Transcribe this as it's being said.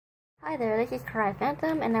Hi there, this is Karai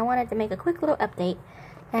Phantom, and I wanted to make a quick little update.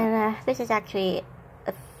 And this is actually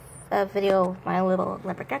a video of my little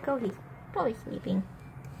leopard gecko. He's probably sleeping.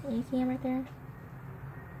 Can you see him right there?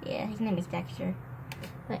 Yeah, his name is Dexter.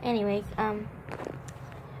 But anyways,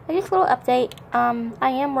 just a little update. I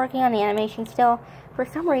am working on the animation still. For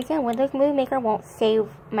some reason, Windows Movie Maker won't save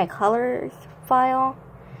my colors file.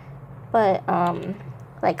 But,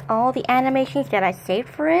 like all the animations that I saved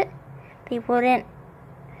for it,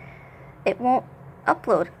 it won't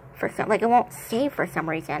upload for some, like it won't save for some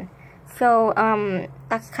reason. So,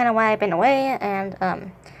 that's kind of why I've been away, and,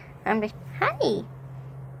 I'm just,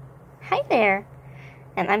 hi there,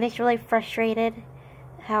 and I'm just really frustrated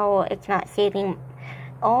how it's not saving.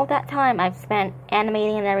 All that time I've spent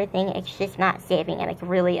animating and everything, it's just not saving, and it's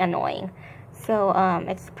really annoying. So,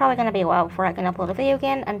 it's probably gonna be a while before I can upload a video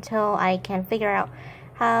again, until I can figure out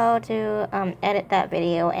how to, edit that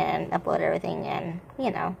video and upload everything, and,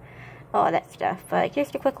 you know, all that stuff. But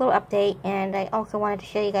just a quick little update, and I also wanted to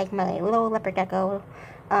show you guys my little leopard gecko.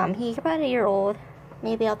 He's about a year old.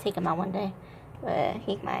 Maybe I'll take him out one day. But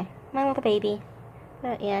he's my little baby.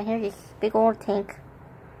 But yeah, here's this big old tank.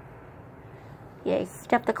 Yeah, he's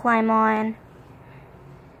stuff to climb on.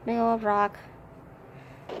 Big old rock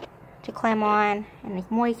to climb on, and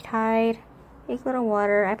it's moist hide. There's little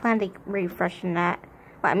water. I plan to refreshen that.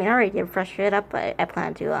 Well, I mean, I already did freshen it up, but I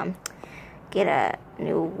plan to get a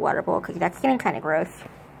new water bowl because that's getting kind of gross.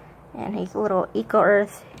 And he's a little Eco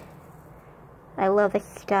Earth. I love this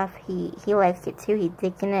stuff. He likes it too. He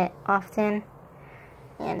digs in it often.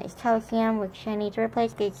 And there's calcium, which I need to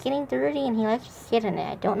replace because it's getting dirty, and he likes to sit in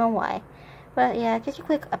it. I don't know why. But yeah, just a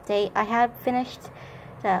quick update. I have finished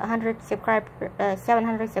the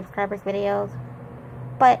 700 subscribers videos,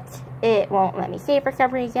 but it won't let me save for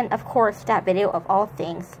some reason. Of course, that video of all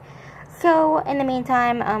things. So, in the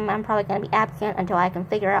meantime, I'm probably going to be absent until I can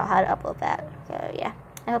figure out how to upload that. So, yeah.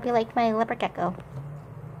 I hope you liked my leopard gecko.